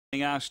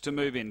being asked to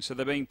move in. So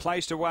they're being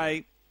placed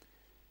away.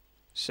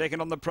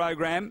 Second on the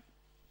program.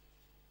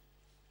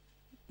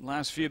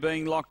 Last few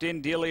being locked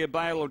in. Delia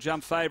Bale will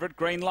jump favourite.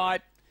 Green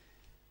light.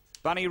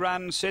 Bunny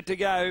run set to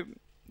go.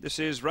 This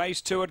is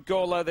race 2 at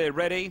Gawler. They're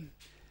ready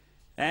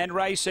and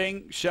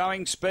racing,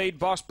 showing speed.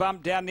 Boss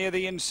Bump down near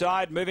the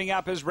inside, moving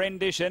up as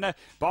Rendition.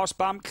 Boss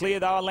Bump clear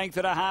though, a length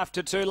and a half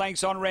to 2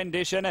 lengths on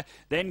Rendition.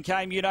 Then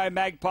came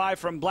Magpie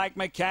from Black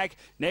Macaque.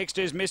 Next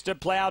is Mr.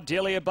 Plough.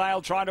 Delia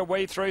Bale trying to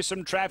weave through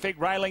some traffic.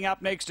 Railing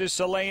up next is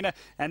Selena,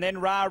 and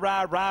then Rah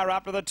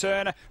up to the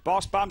turn.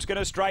 Boss Bump's going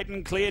to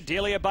straighten clear.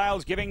 Delia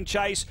Bale's giving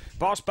chase.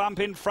 Boss Bump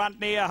in front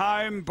near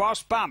home.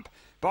 Boss Bump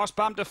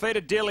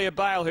defeated Delia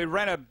Bale, who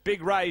ran a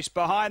big race.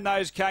 Behind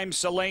those came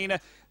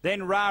Selena.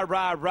 Then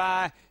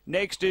Rah.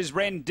 Next is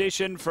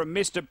Rendition from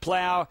Mr.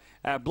 Plough,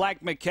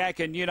 Black Macaque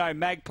and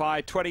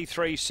Magpie,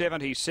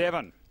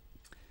 23.77.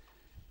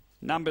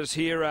 Numbers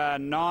here are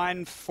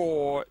 9,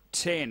 4,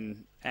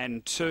 10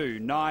 and 2.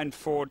 9,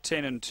 4,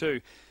 10 and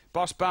 2.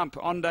 Boss Bump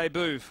on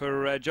debut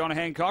for John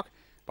Hancock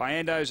by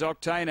Ando's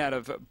Octane out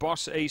of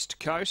Boss East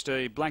Coast.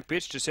 A black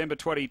bitch, December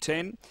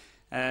 2010.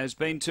 Has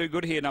been too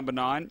good here, number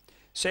 9.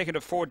 Second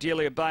of 4,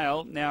 Delia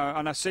Bale. Now,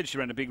 and I said she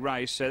ran a big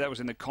race, so that was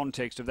in the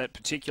context of that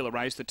particular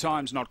race. The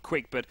time's not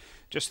quick, but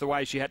just the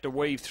way she had to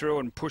weave through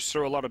and push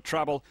through a lot of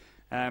trouble.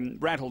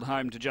 Rattled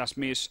home to just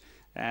miss.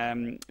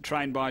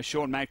 Trained by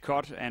Sean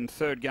Matcott, and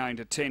third going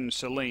to 10,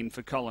 Celine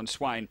for Colin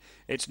Swain.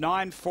 It's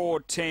 9,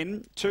 4,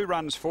 10. 2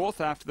 runs fourth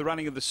after the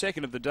running of the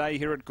second of the day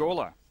here at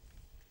Gawler.